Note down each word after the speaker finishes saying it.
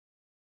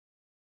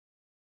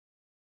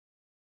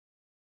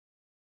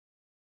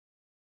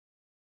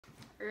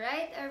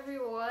Alright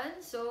everyone,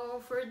 so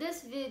for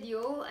this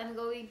video, I'm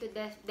going to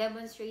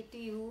demonstrate to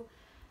you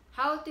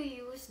how to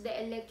use the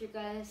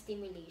electrical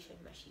stimulation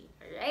machine.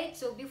 Alright,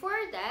 so before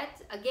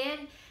that,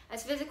 again,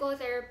 as physical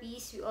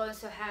therapies, we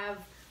also have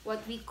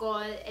what we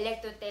call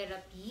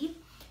electrotherapy.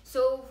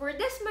 So for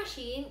this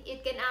machine,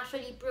 it can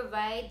actually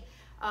provide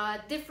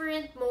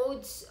different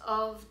modes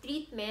of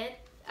treatment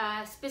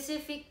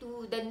specific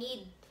to the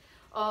need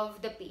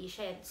of the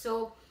patient.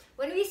 So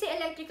when we say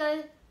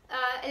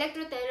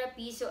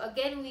electrotherapy, so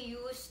again, we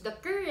use the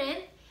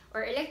current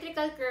or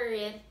electrical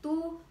current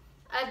to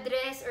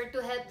address or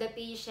to help the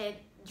patient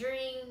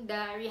during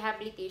the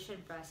rehabilitation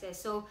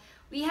process. So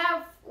we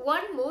have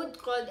one mode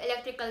called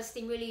electrical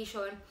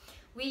stimulation.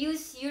 We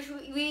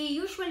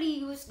usually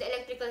use the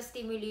electrical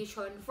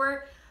stimulation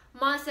for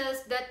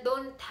muscles that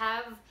don't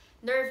have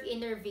nerve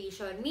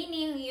innervation,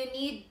 meaning you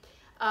need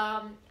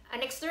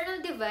an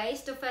external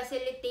device to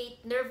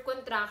facilitate nerve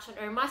contraction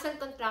or muscle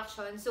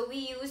contraction. So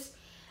we use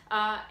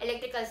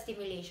electrical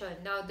stimulation.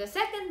 Now, the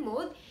second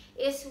mode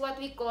is what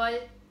we call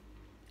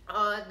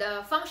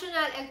the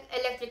functional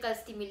electrical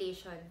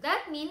stimulation.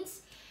 That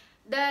means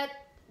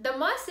that the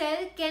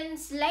muscle can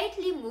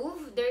slightly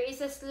move, there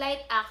is a slight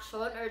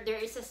action or there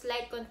is a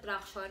slight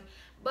contraction,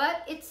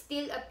 but it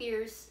still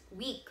appears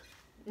weak.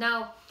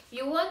 Now,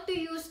 you want to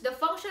use the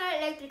functional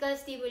electrical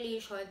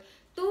stimulation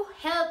to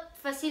help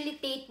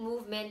facilitate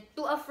movement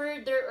to a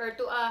further or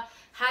to a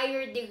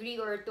higher degree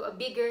or to a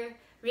bigger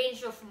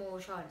range of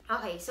motion.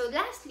 Okay, so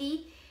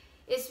lastly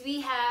is we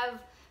have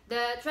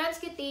the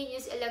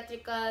transcutaneous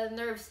electrical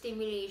nerve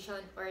stimulation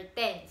or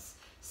TENS.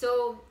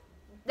 So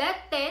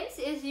that TENS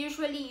is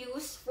usually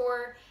used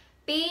for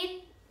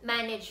pain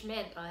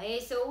management.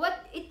 Okay, so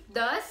what it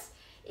does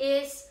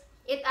is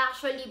it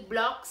actually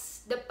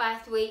blocks the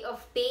pathway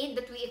of pain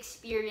that we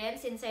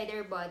experience inside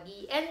our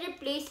body and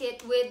replace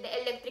it with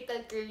the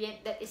electrical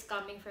current that is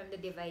coming from the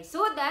device,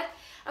 so that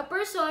a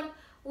person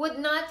would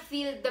not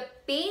feel the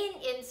pain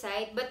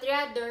inside, but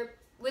rather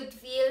would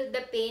feel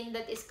the pain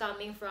that is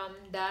coming from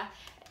the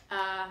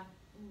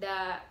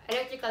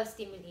electrical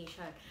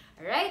stimulation.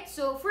 Alright,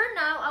 so for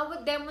now,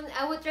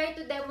 I would try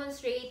to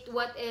demonstrate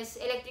what is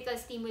electrical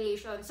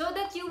stimulation so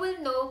that you will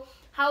know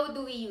how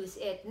do we use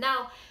it.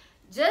 Now,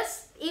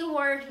 just a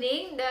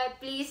warning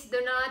that please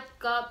do not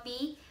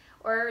copy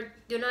or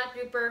do not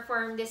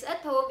perform this at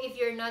home if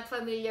you're not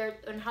familiar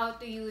on how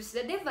to use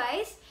the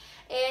device.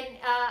 And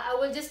I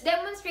will just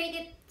demonstrate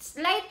it,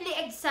 slightly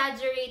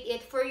exaggerate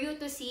it for you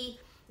to see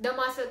the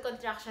muscle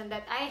contraction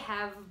that I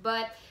have.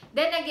 But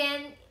then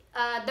again,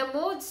 the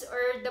modes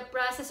or the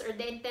process or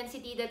the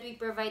intensity that we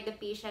provide the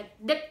patient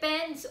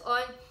depends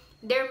on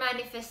their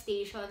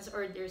manifestations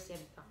or their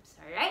symptoms.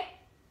 Alright?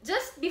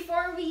 Just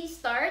before we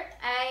start,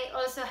 I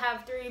also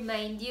have to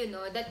remind you,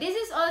 that this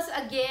is also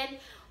again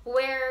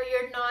where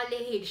your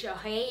knowledge,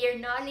 okay? Your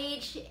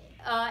knowledge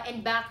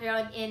and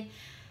background in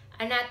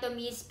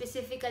anatomy,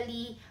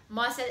 specifically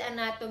muscle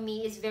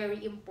anatomy, is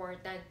very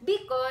important,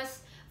 because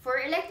for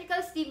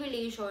electrical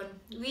stimulation,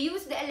 we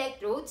use the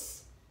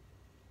electrodes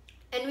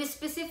and we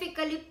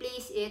specifically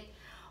place it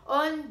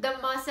on the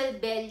muscle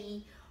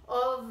belly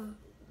of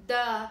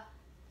the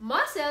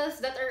muscles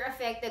that are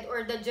affected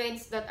or the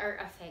joints that are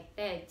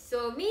affected.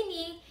 So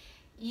meaning,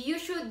 you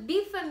should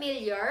be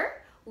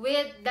familiar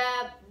with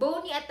the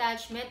bony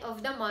attachment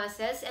of the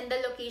muscles and the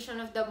location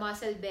of the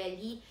muscle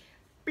belly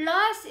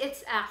plus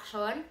its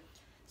action,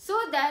 so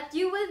that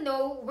you will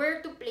know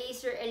where to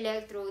place your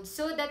electrodes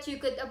so that you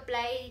could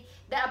apply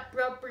the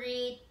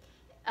appropriate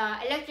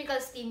electrical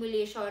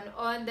stimulation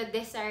on the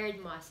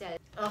desired muscle.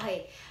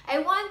 Okay, I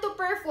want to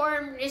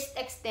perform wrist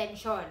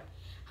extension.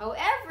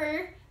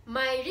 However,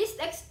 my wrist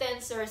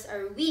extensors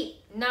are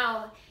weak.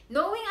 Now,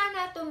 knowing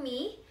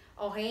anatomy,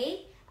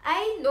 okay,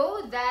 I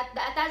know that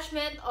the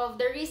attachment of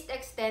the wrist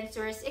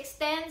extensors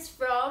extends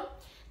from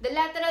the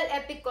lateral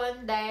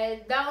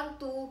epicondyle down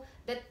to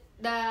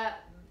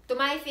to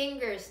my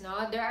fingers.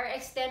 There are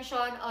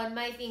extension on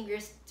my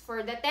fingers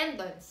for the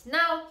tendons.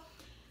 Now,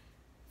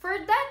 for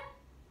that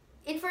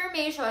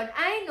information,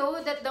 I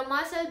know that the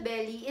muscle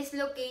belly is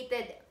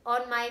located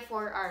on my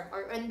forearm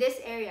or on this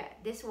area,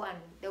 this one,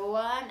 the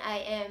one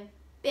I am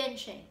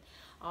pinching.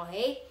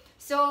 Okay,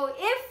 so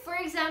if for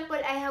example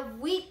I have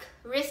weak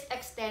wrist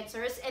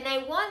extensors and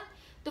I want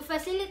to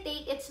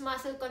facilitate its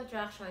muscle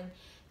contraction,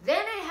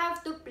 then I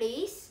have to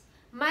place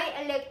my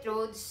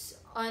electrodes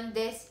on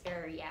this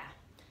area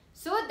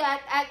so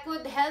that I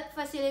could help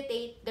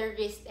facilitate the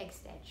wrist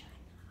extension.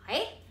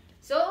 Okay,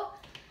 so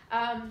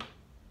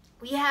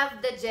we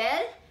have the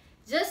gel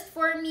just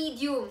for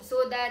medium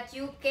so that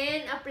you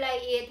can apply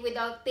it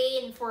without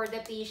pain for the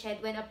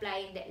patient when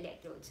applying the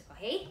electrodes.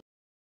 Okay.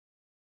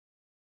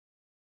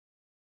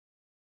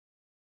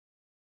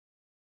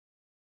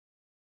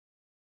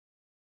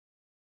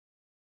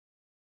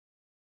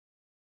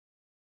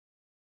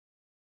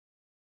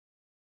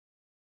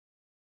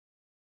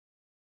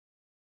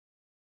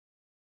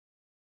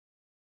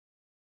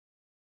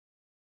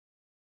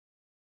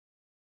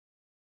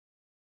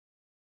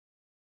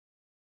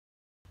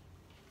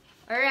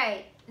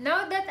 Alright,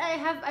 now that I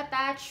have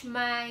attached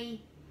my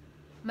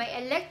my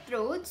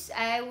electrodes,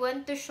 I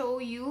want to show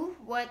you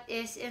what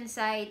is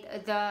inside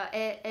the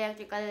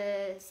electrical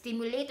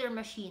stimulator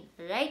machine,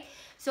 right?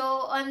 So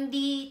on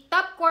the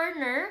top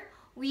corner,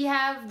 we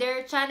have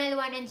their channel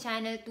 1 and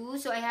channel 2.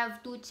 So I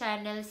have 2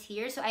 channels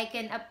here, so I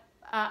can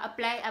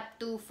apply up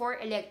to 4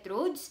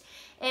 electrodes.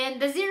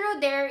 And the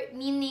 0 there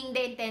meaning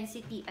the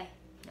intensity.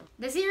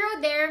 The 0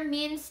 there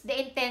means the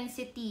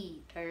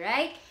intensity,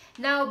 alright?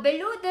 Now,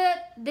 below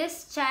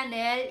this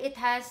channel, it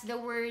has the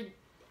word,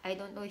 I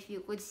don't know if you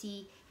could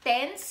see,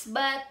 tense,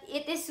 but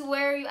it is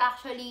where you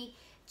actually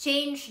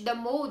change the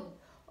mode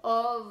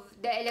of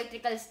the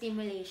electrical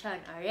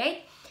stimulation,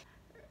 alright?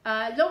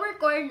 Lower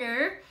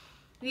corner,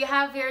 we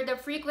have here the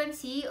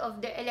frequency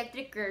of the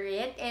electric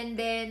current, and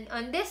then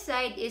on this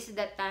side is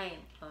the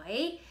time,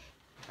 okay?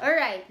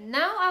 Alright,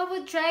 now I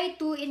would try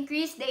to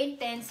increase the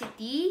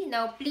intensity.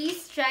 Now,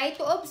 please try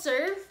to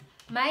observe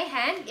my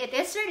hand. It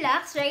is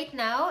relaxed right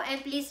now,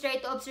 and please try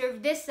to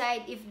observe this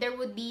side if there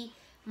would be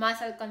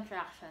muscle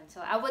contraction.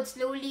 So, I would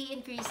slowly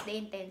increase the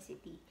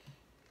intensity.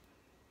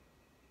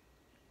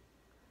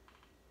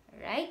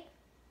 Alright?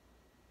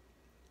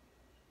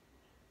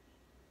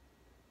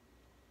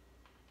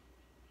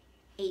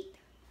 Eight,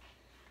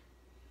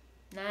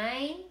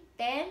 9,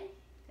 10,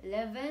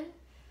 11,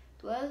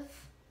 12,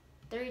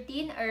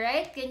 13.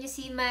 Alright, can you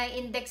see my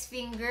index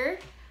finger?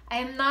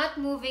 I'm not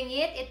moving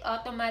it. It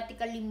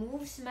automatically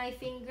moves my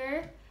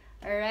finger.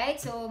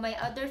 Alright, so my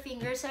other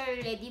fingers are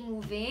already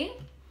moving.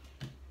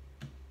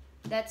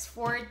 That's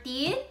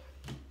 14.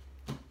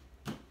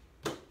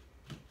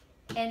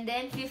 And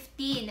then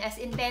 15 as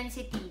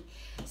intensity.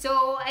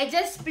 So I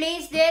just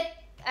placed it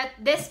at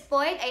this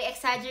point. I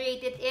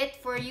exaggerated it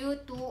for you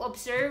to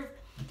observe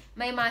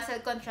my muscle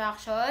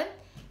contraction.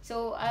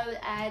 So I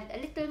will add a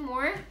little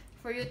more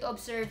for you to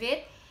observe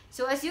it.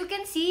 So as you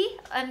can see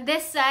on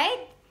this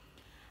side,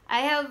 I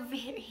have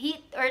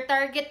hit or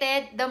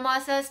targeted the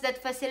muscles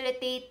that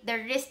facilitate the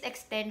wrist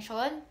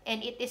extension,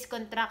 and it is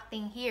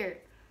contracting here.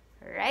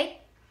 Alright?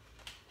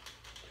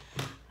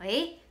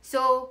 Okay?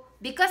 So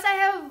because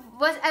I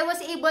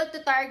was able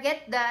to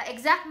target the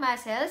exact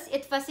muscles,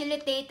 it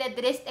facilitated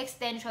wrist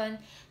extension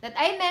that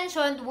I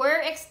mentioned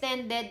were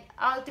extended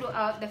all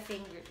throughout the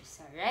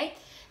fingers. Alright?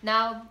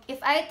 Now, if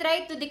I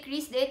try to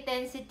decrease the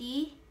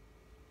intensity,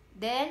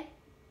 then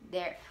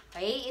there.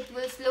 Okay? It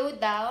will slow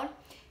down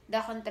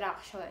the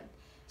contraction.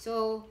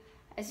 So,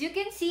 as you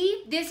can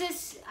see, this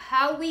is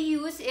how we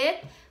use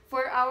it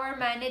for our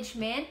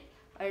management.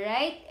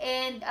 Alright?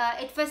 And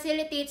it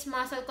facilitates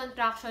muscle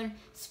contraction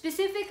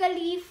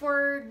specifically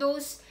for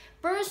those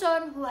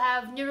person who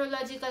have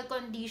neurological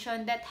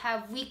condition that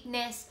have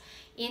weakness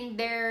in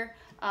their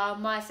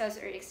muscles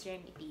or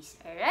extremities.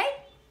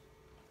 Alright?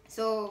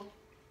 So,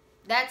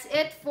 that's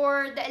it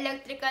for the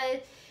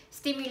electrical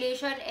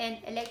stimulation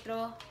and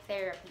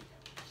electrotherapy.